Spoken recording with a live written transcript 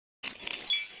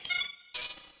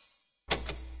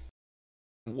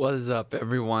What is up,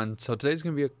 everyone? So today's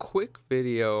gonna be a quick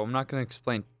video. I'm not gonna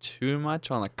explain too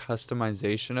much on the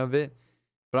customization of it,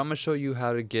 but I'm gonna show you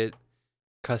how to get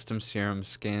custom serum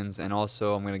skins, and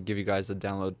also I'm gonna give you guys the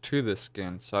download to the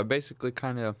skin. So I basically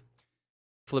kind of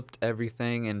flipped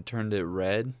everything and turned it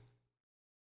red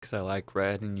because I like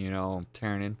red, and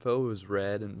Terran Info is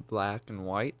red and black and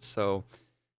white. So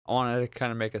I wanted to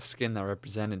kind of make a skin that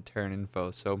represented Terran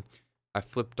Info. So I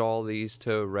flipped all these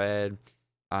to red.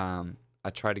 I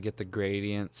tried to get the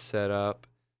gradient set up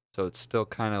so it still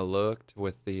kind of looked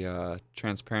with the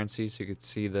transparency, so you could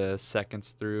see the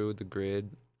seconds through the grid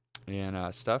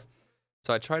and stuff.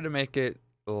 So I tried to make it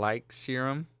like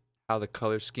Serum, how the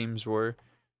color schemes were,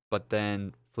 but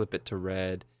then flip it to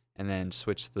red and then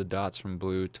switch the dots from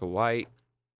blue to white.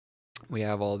 We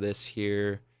have all this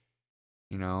here,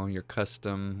 your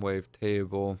custom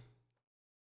wavetable.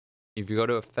 If you go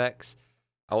to effects,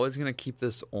 I was going to keep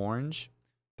this orange,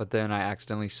 but then I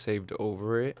accidentally saved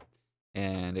over it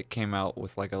and it came out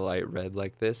with like a light red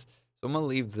like this. So I'm going to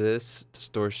leave this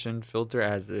distortion filter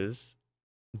as is,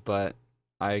 but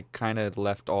I kind of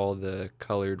left all the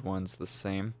colored ones the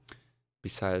same.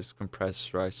 Besides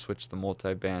compressor, I switched the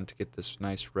multi-band to get this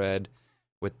nice red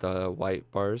with the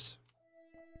white bars.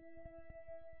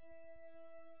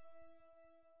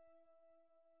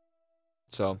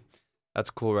 So that's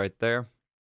cool right there.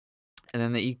 And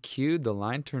then the EQ, the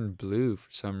line turned blue for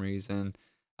some reason.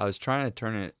 I was trying to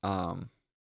turn it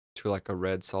to like a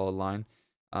red solid line,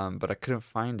 but I couldn't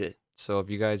find it. So if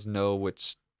you guys know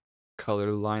which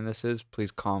color line this is, please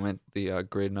comment the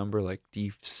grid number, like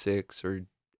D6 or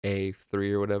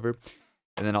A3 or whatever,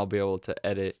 and then I'll be able to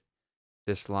edit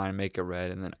this line, make it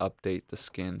red, and then update the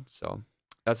skin. So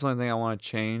that's the only thing I want to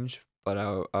change, but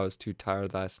I was too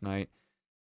tired last night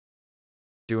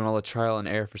doing all the trial and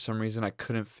error. For some reason I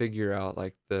couldn't figure out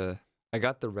like I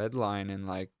got the red line and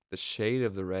like the shade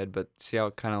of the red, but see how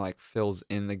it kind of like fills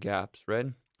in the gaps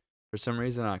red. For some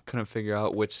reason I couldn't figure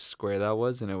out which square that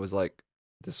was, and it was like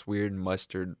this weird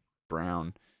mustard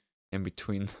brown in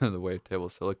between the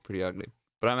wavetable, so it looked pretty ugly.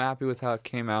 But I'm happy with how it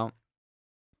came out.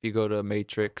 If you go to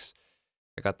matrix,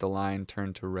 I got the line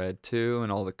turned to red too, and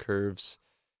all the curves,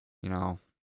 are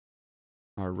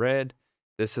red.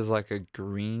 This is like a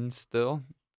green still.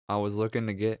 I was looking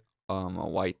to get a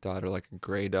white dot or like a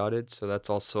gray dotted, so that's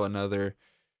also another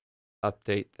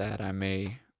update that I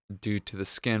may do to the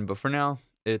skin. But for now,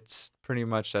 it's pretty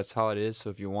much that's how it is. So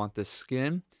if you want this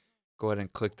skin, go ahead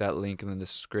and click that link in the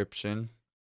description,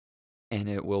 and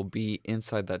it will be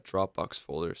inside that Dropbox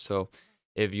folder. So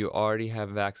if you already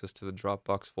have access to the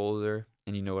Dropbox folder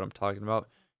and you know what I'm talking about,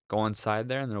 go inside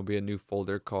there and there'll be a new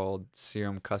folder called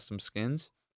Serum Custom Skins.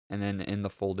 And then in the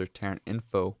folder Tarrant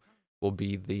Info will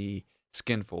be the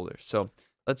skin folder. So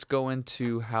let's go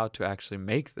into how to actually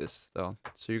make this though.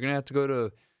 So you're gonna have to go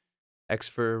to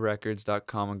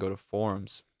xferrecords.com and go to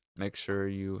forums. Make sure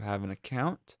you have an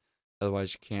account,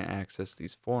 otherwise you can't access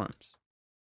these forums.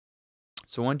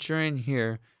 So once you're in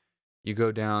here, you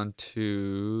go down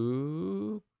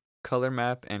to color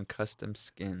map and custom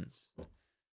skins.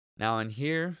 Now in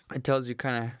here, it tells you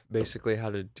kind of basically how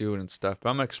to do it and stuff, but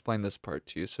I'm going to explain this part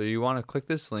to you. So you want to click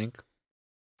this link,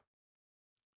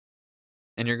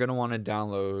 and you're going to want to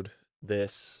download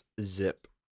this zip,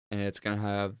 and it's going to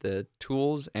have the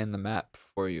tools and the map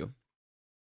for you.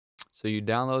 So you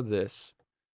download this.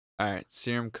 All right,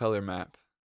 Serum color map.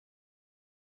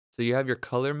 So you have your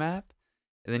color map,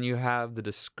 and then you have the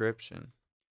description.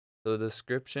 So the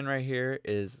description right here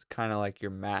is kind of like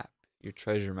your map, your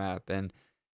treasure map, and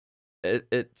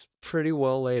it's pretty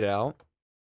well laid out,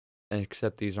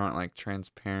 except these aren't like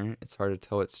transparent. It's hard to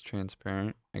tell it's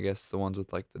transparent. I guess the ones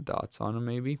with like the dots on them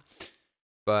maybe.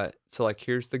 But so like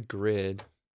here's the grid,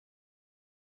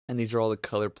 and these are all the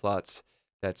color plots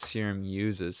that Serum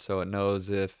uses. So it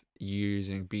knows if you're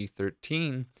using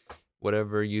B13,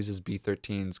 whatever uses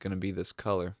B13 is going to be this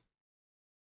color.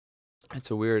 It's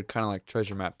a weird kind of like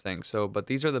treasure map thing. So, but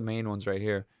these are the main ones right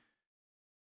here.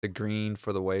 The green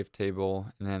for the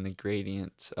wavetable, and then the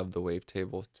gradient of the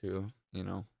wavetable to,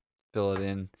 fill it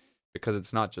in, because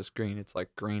it's not just green, it's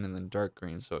like green and then dark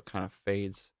green, so it kind of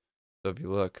fades. So if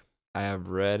you look, I have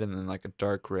red and then like a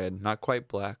dark red, not quite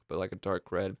black, but like a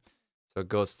dark red. So it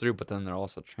goes through, but then they're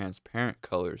also transparent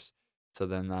colors. So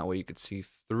then that way you could see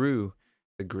through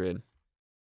the grid.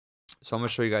 So I'm going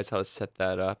to show you guys how to set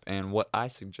that up and what I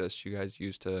suggest you guys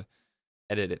use to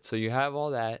edit it. So you have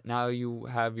all that. Now you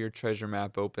have your treasure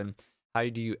map open. How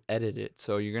do you edit it?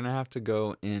 So you're going to have to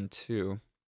go into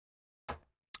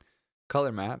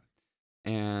color map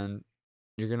and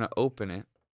you're going to open it.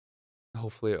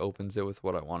 Hopefully it opens it with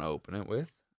what I want to open it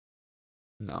with.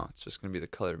 No, it's just going to be the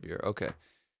color viewer. Okay.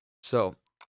 So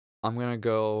I'm gonna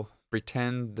go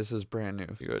pretend this is brand new.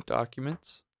 If you go to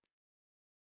Documents,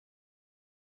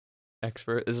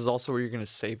 Xfer. This is also where you're gonna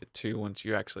save it to once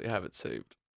you actually have it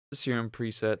saved. Serum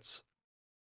presets,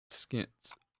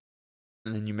 skins,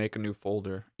 and then you make a new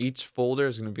folder. Each folder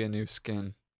is gonna be a new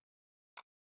skin.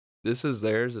 This is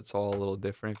theirs. It's all a little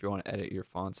different if you want to edit your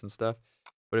fonts and stuff.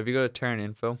 But if you go to TARANT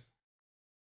info,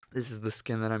 this is the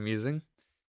skin that I'm using,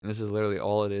 and this is literally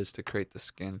all it is to create the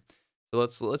skin. So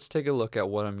let's take a look at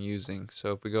what I'm using.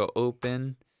 So if we go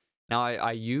open, now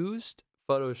I used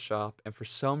Photoshop, and for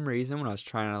some reason when I was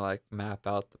trying to like map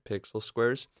out the pixel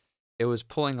squares, it was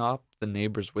pulling up the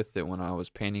neighbors with it when I was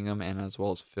painting them and as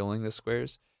well as filling the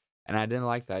squares. And I didn't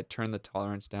like that. I turned the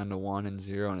tolerance down to 1 and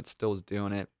 0 and it still was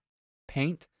doing it.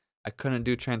 Paint, I couldn't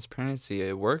do transparency.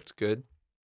 It worked good,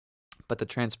 but the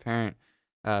transparent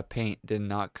paint did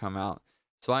not come out.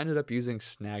 So I ended up using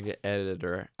Snagit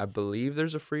Editor. I believe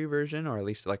there's a free version, or at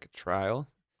least like a trial,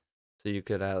 so you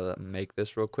could make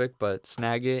this real quick. But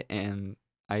Snagit, and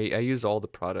I use all the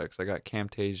products. I got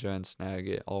Camtasia and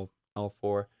Snagit, all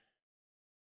 4,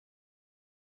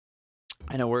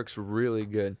 and it works really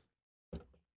good.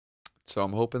 So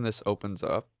I'm hoping this opens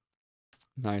up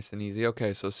nice and easy.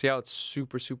 Okay, so see how it's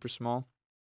super small?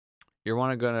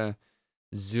 You're gonna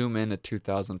zoom in to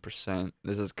 2000%.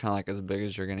 This is kind of like as big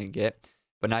as you're gonna get.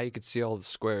 But now you can see all the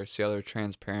squares, see how they're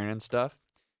transparent and stuff.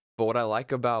 But what I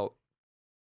like about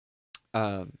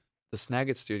the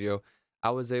Snagit Studio,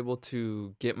 I was able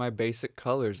to get my basic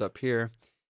colors up here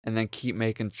and then keep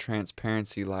making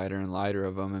transparency lighter and lighter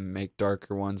of them and make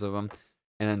darker ones of them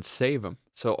and then save them.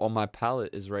 So all my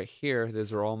palette is right here.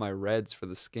 These are all my reds for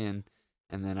the skin.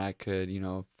 And then I could, you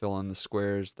know, fill in the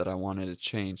squares that I wanted to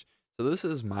change. So this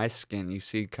is my skin. You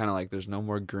see kind of like there's no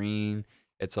more green.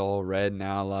 It's all red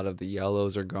now. A lot of the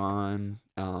yellows are gone.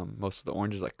 Most of the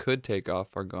oranges I could take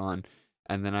off are gone.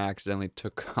 And then I accidentally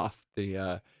took off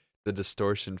the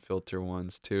distortion filter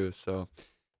ones too. So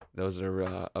those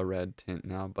are a red tint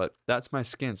now. But that's my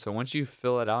skin. So once you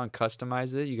fill it out and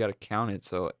customize it, you got to count it.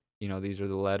 So, you know, these are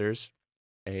the letters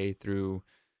A through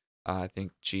I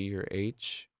think G or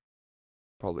H.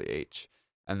 Probably H.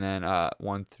 And then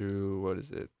 1 through, what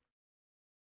is it?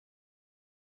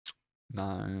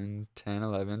 9, 10,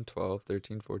 11, 12,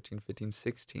 13, 14, 15,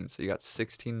 16. So you got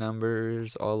 16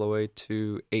 numbers all the way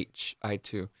to H,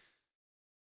 I2.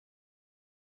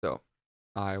 So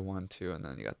I1, 2, and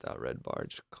then you got that red bar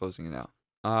just closing it out.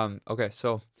 Okay,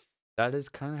 so that is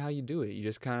kind of how you do it. You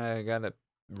just kind of got to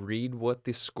read what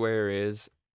the square is,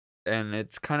 and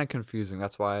it's kind of confusing.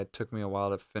 That's why it took me a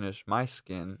while to finish my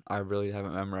skin. I really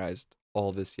haven't memorized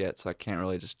all this yet, so I can't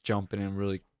really just jump in and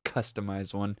really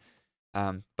customize one.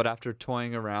 But after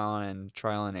toying around and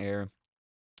trial and error,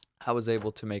 I was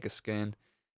able to make a skin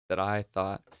that I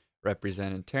thought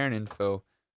represented TARANT info,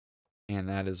 and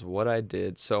that is what I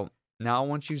did. So now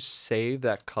once you save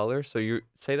that color, so you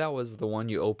say that was the one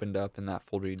you opened up in that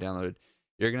folder you downloaded,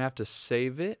 you're gonna have to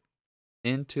save it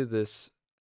into this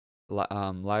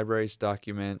libraries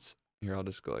documents. Here, I'll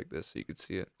just go like this so you can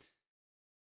see it.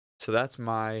 So that's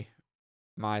my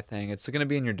thing. It's gonna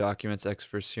be in your documents,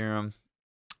 Xfer Serum,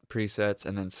 presets,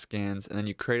 and then skins, and then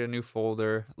you create a new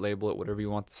folder, label it whatever you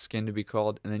want the skin to be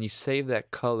called, and then you save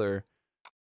that color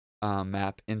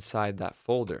map inside that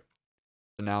folder.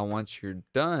 So now once you're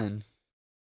done,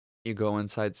 you go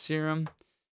inside Serum,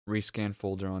 rescan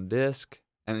folder on disk,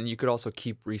 and then you could also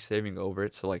keep resaving over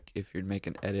it. So like if you're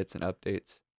making edits and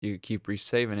updates, you keep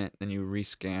resaving it, then you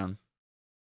rescan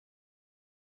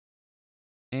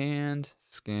and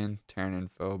skin TARANT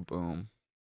info, boom.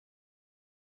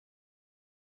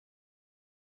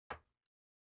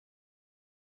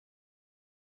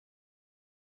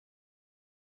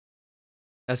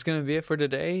 That's going to be it for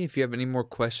today. If you have any more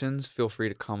questions, feel free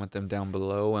to comment them down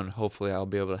below, and hopefully I'll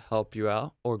be able to help you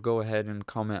out. Or go ahead and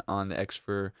comment on the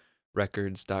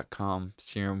xferrecords.com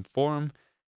Serum forum,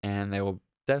 and they will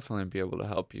definitely be able to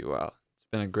help you out. It's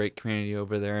been a great community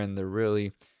over there, and they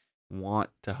really want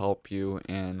to help you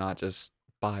and not just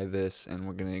buy this and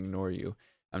we're going to ignore you.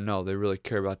 No, they really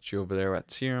care about you over there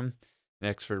at Serum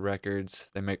and Xfer Records.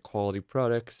 They make quality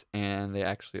products, and they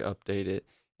actually update it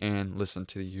and listen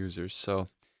to the users. So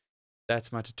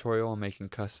that's my tutorial on making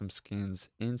custom skins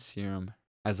in Serum.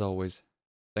 As always,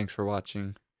 thanks for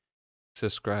watching.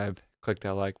 Subscribe, click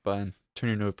that like button, turn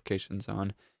your notifications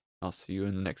on. I'll see you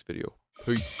in the next video.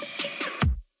 Peace.